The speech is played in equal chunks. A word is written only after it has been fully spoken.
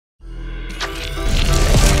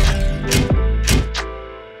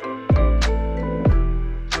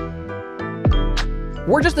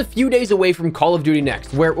We're just a few days away from Call of Duty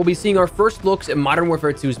Next, where we'll be seeing our first looks at Modern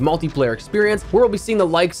Warfare 2's multiplayer experience, where we'll be seeing the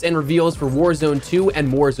likes and reveals for Warzone 2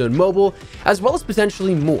 and Warzone Mobile, as well as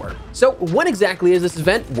potentially more. So when exactly is this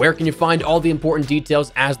event? Where can you find all the important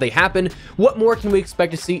details as they happen? What more can we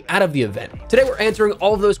expect to see out of the event? Today we're answering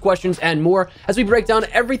all of those questions and more as we break down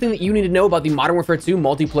everything that you need to know about the Modern Warfare 2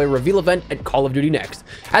 multiplayer reveal event at Call of Duty Next.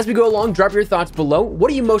 As we go along, drop your thoughts below.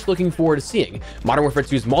 What are you most looking forward to seeing? Modern Warfare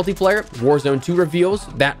 2's multiplayer, Warzone 2 reveals,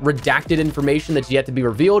 that redacted information that's yet to be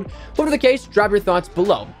revealed? Whatever the case, drop your thoughts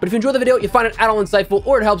below. But if you enjoy the video, you find it at all insightful,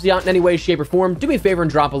 or it helps you out in any way, shape, or form, do me a favor and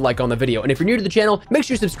drop a like on the video. And if you're new to the channel, make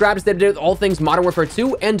sure you subscribe to stay up to date with all things Modern Warfare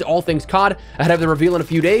 2 and all things COD ahead of the reveal in a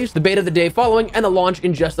few days, the beta the day following, and the launch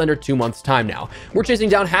in just under 2 months' time now. We're chasing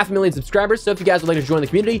down 500,000 subscribers, so if you guys would like to join the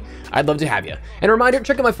community, I'd love to have you. And a reminder,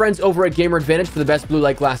 check out my friends over at Gamer Advantage for the best blue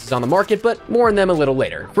light glasses on the market, but more on them a little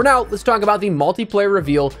later. For now, let's talk about the multiplayer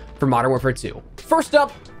reveal for Modern Warfare 2. First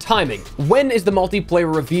up, timing. When is the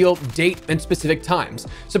multiplayer reveal, date, and specific times?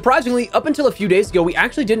 Surprisingly, up until a few days ago, we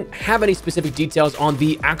actually didn't have any specific details on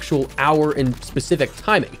the actual hour and specific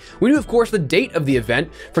timing. We knew, of course, the date of the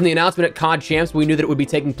event. From the announcement at COD Champs, we knew that it would be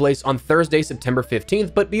taking place on Thursday, September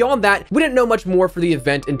 15th, but beyond that, we didn't know much more for the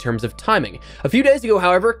event in terms of timing. A few days ago,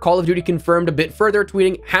 however, Call of Duty confirmed a bit further,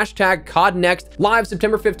 tweeting hashtag COD Next live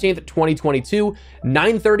September 15th, 2022,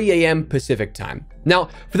 9:30 a.m. Pacific time. Now,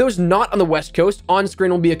 for those not on the West Coast, on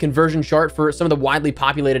screen will be a conversion chart for some of the widely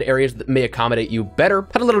populated areas that may accommodate you better.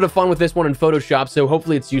 Had a little bit of fun with this one in Photoshop, so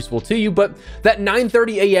hopefully it's useful to you, but that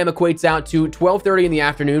 9:30 a.m. equates out to 12:30 in the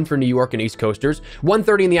afternoon for New York and East Coasters,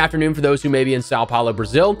 1:30 in the afternoon for those who may be in Sao Paulo,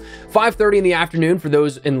 Brazil, 5:30 in the afternoon for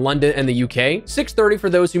those in London and the UK, 6:30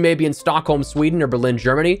 for those who may be in Stockholm, Sweden, or Berlin,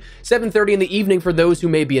 Germany, 7:30 in the evening for those who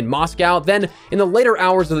may be in Moscow. Then in the later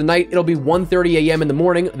hours of the night, it'll be 1:30 a.m. in the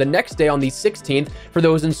morning the next day on the 16th for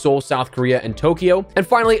those in Seoul, South Korea, and Tokyo. And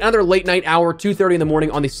finally, another late night hour, 2:30 in the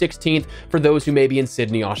morning on the 16th for those who may be in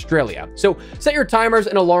Sydney, Australia. So set your timers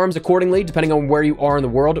and alarms accordingly, depending on where you are in the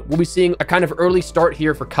world. We'll be seeing a kind of early start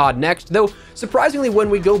here for COD Next, though surprisingly, when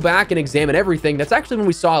we go back and examine everything, that's actually when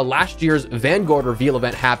we saw last year's Vanguard reveal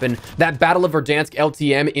event happen, that Battle of Verdansk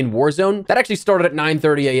LTM in Warzone. That actually started at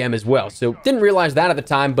 9:30 a.m. as well, so didn't realize that at the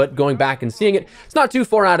time, but going back and seeing it, it's not too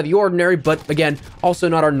far out of the ordinary, but again, also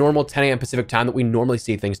not our normal 10 a.m. Pacific time that we normally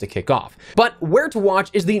see things to kick off. But where to watch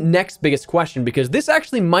is the next biggest question, because this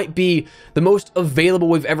actually might be the most available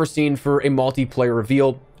we've ever seen for a multiplayer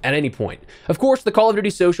reveal at any point. Of course, the Call of Duty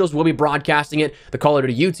socials will be broadcasting it. The Call of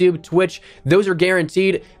Duty YouTube, Twitch, those are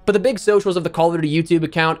guaranteed, but the big socials of the Call of Duty YouTube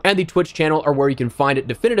account and the Twitch channel are where you can find it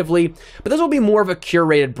definitively. But this will be more of a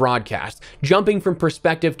curated broadcast, jumping from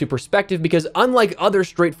perspective to perspective, because unlike other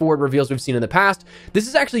straightforward reveals we've seen in the past, this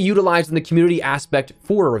is actually utilized in the community aspect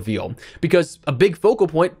for a reveal, because a big focal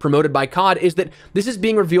point promoted by COD is that this is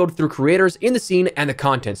being revealed through creators in the scene and the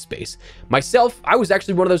content space. Myself, I was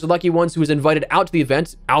actually one of those lucky ones who was invited out to the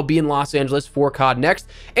event. I'll be in Los Angeles for COD Next,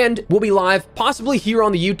 and we'll be live, possibly here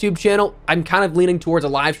on the YouTube channel. I'm kind of leaning towards a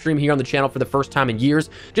live stream here on the channel for the first time in years,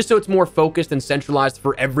 just so it's more focused and centralized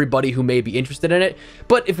for everybody who may be interested in it.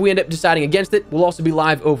 But if we end up deciding against it, we'll also be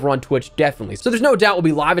live over on Twitch, definitely. So there's no doubt we'll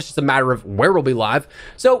be live. It's just a matter of where we'll be live.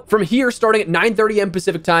 So from here, starting at 9:30 a.m.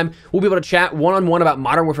 Pacific time, we'll be able to chat one-on-one about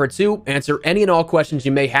Modern Warfare 2, answer any and all questions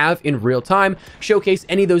you may have in real time, showcase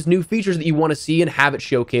any of those new features that you want to see, and have it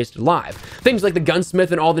showcased live. Things like the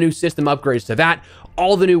gunsmith and all the new system upgrades to that,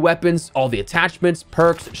 all the new weapons, all the attachments,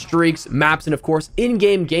 perks, streaks, maps, and of course,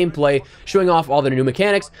 in-game gameplay, showing off all the new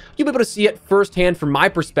mechanics. You'll be able to see it firsthand from my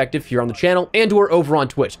perspective here on the channel and or over on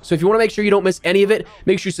Twitch. So if you want to make sure you don't miss any of it,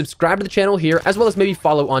 make sure you subscribe to the channel here, as well as maybe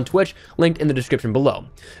follow on Twitch, linked in the description below.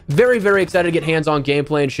 Very, very excited to get hands-on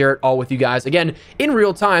gameplay and share it all with you guys, again, in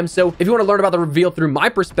real time. So if you want to learn about the reveal through my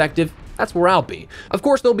perspective, that's where I'll be. Of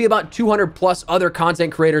course, there'll be about 200 plus other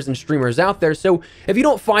content creators and streamers out there, so if you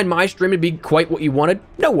don't find my stream to be quite what you wanted,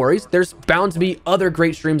 no worries. There's bound to be other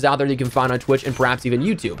great streams out there that you can find on Twitch and perhaps even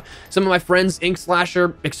YouTube. Some of my friends, Ink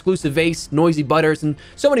Slasher, Exclusive Ace, Noisy Butters, and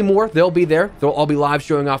so many more, they'll be there. They'll all be live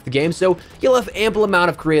showing off the game, so you'll have ample amount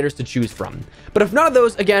of creators to choose from. But if none of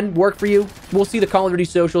those, again, work for you, we'll see the Call of Duty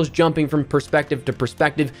socials jumping from perspective to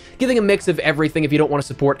perspective, giving a mix of everything if you don't want to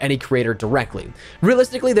support any creator directly.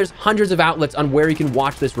 Realistically, there's hundreds of outlets on where you can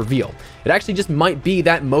watch this reveal. It actually just might be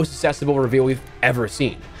that most accessible reveal we've ever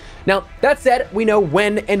seen. Now, that said, we know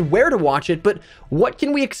when and where to watch it, but what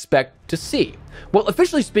can we expect to see? Well,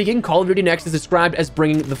 officially speaking, Call of Duty Next is described as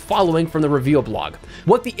bringing the following from the reveal blog.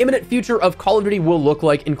 What the imminent future of Call of Duty will look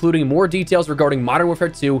like, including more details regarding Modern Warfare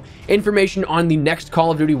 2, information on the next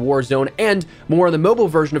Call of Duty Warzone, and more on the mobile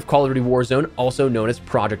version of Call of Duty Warzone, also known as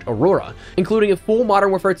Project Aurora, including a full Modern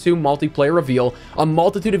Warfare 2 multiplayer reveal, a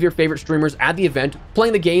multitude of your favorite streamers at the event,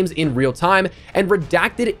 playing the games in real time, and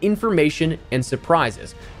redacted information and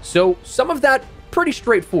surprises. So some of that pretty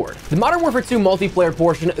straightforward. The Modern Warfare 2 multiplayer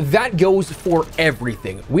portion, that goes for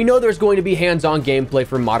everything. We know there's going to be hands-on gameplay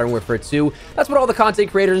for Modern Warfare 2. That's what all the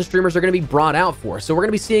content creators and streamers are going to be brought out for. So we're going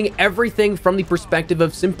to be seeing everything from the perspective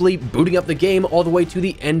of simply booting up the game all the way to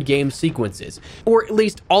the end game sequences, or at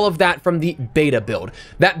least all of that from the beta build.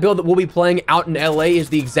 That build that we'll be playing out in LA is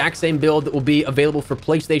the exact same build that will be available for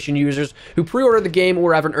PlayStation users who pre-order the game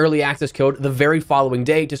or have an early access code the very following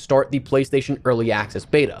day to start the PlayStation early access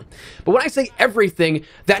beta. But when I say everything,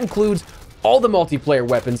 that includes all the multiplayer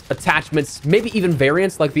weapons, attachments, maybe even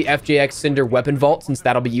variants like the FJX Cinder weapon vault, since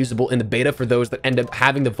that'll be usable in the beta for those that end up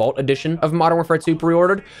having the vault edition of Modern Warfare 2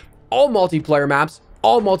 pre-ordered, all multiplayer maps,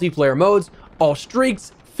 all multiplayer modes, all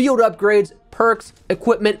streaks, field upgrades, perks,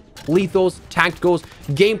 equipment, lethals, tacticals,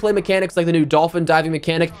 gameplay mechanics like the new dolphin diving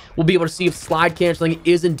mechanic. We'll be able to see if slide canceling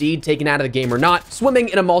is indeed taken out of the game or not, swimming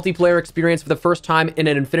in a multiplayer experience for the first time in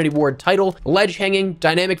an Infinity Ward title, ledge hanging,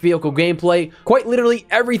 dynamic vehicle gameplay, quite literally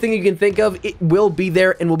everything you can think of, it will be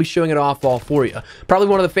there, and we'll be showing it off all for you. Probably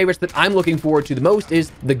one of the favorites that I'm looking forward to the most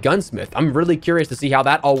is the Gunsmith. I'm really curious to see how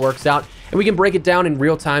that all works out, and we can break it down in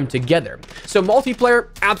real time together. So multiplayer,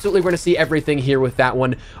 absolutely we're going to see everything here with that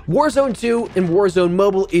one. Warzone 2 and Warzone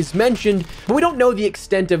Mobile is mentioned, but we don't know the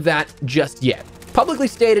extent of that just yet. Publicly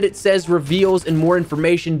stated, it says reveals and more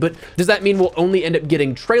information, but does that mean we'll only end up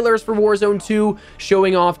getting trailers for Warzone 2,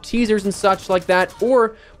 showing off teasers and such like that,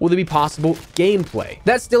 or will there be possible gameplay?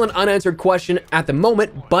 That's still an unanswered question at the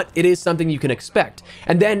moment, but it is something you can expect.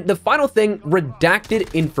 And then the final thing,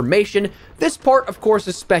 redacted information. This part, of course,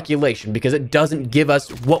 is speculation because it doesn't give us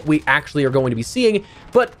what we actually are going to be seeing,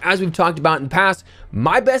 but as we've talked about in the past,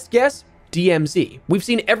 my best guess, DMZ. We've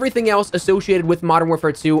seen everything else associated with Modern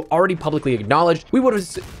Warfare 2 already publicly acknowledged. We would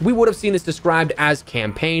have seen this described as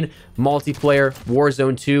campaign, multiplayer,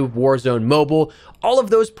 Warzone 2, Warzone Mobile. All of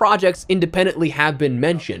those projects independently have been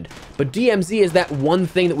mentioned, but DMZ is that one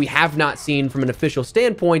thing that we have not seen from an official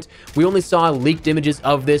standpoint. We only saw leaked images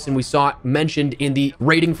of this, and we saw it mentioned in the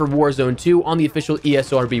rating for Warzone 2 on the official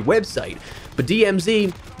ESRB website. But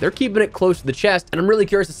DMZ, they're keeping it close to the chest, and I'm really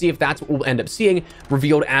curious to see if that's what we'll end up seeing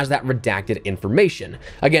revealed as that redacted information.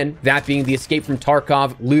 Again, that being the Escape from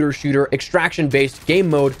Tarkov, looter shooter, extraction-based game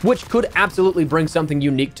mode, which could absolutely bring something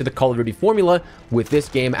unique to the Call of Duty formula with this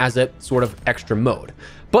game as a sort of extra mode.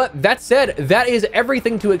 But that said, that is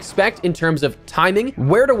everything to expect in terms of timing,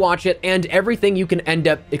 where to watch it, and everything you can end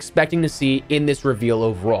up expecting to see in this reveal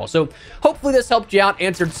overall. So hopefully this helped you out,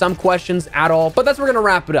 answered some questions at all, but that's where we're going to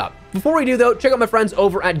wrap it up. Before we do though, check out my friends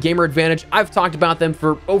over at Gamer Advantage. I've talked about them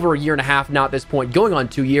for over a year and a half now at this point, going on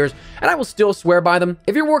 2 years, and I will still swear by them.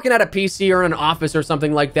 If you're working at a PC or in an office or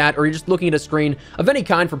something like that, or you're just looking at a screen of any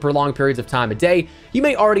kind for prolonged periods of time a day, you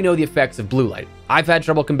may already know the effects of blue light. I've had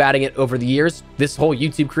trouble combating it over the years. This whole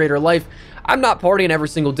YouTube creator life, I'm not partying every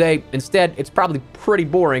single day. Instead, it's probably pretty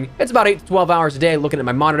boring. It's about 8 to 12 hours a day looking at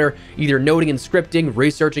my monitor, either noting and scripting,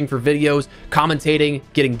 researching for videos, commentating,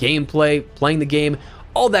 getting gameplay, playing the game,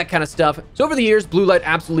 all that kind of stuff. So over the years, blue light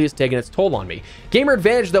absolutely has taken its toll on me. Gamer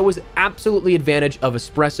Advantage, though, was absolutely advantage of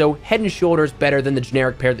espresso, head and shoulders better than the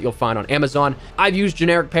generic pair that you'll find on Amazon. I've used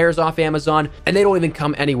generic pairs off Amazon, and they don't even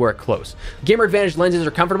come anywhere close. Gamer Advantage lenses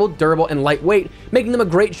are comfortable, durable, and lightweight, making them a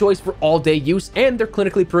great choice for all-day use, and their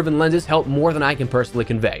clinically proven lenses help more than I can personally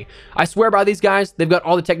convey. I swear by these guys. They've got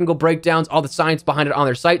all the technical breakdowns, all the science behind it on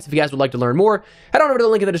their sites. If you guys would like to learn more, head on over to the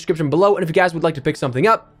link in the description below, and if you guys would like to pick something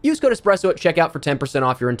up, use code Espresso at checkout for 10%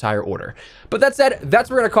 off your entire order. But that said, that's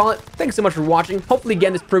what we're gonna call it. Thanks so much for watching. Hopefully,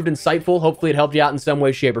 again, this proved insightful. Hopefully, it helped you out in some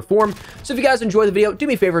way, shape, or form. So if you guys enjoyed the video, do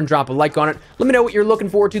me a favor and drop a like on it. Let me know what you're looking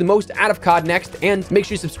forward to the most out of COD Next, and make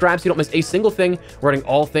sure you subscribe so you don't miss a single thing regarding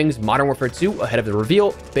all things Modern Warfare 2 ahead of the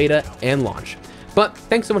reveal, beta, and launch. But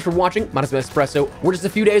thanks so much for watching. My name is Espresso. We're just a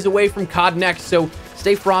few days away from COD Next, so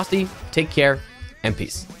stay frosty, take care, and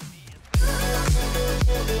peace.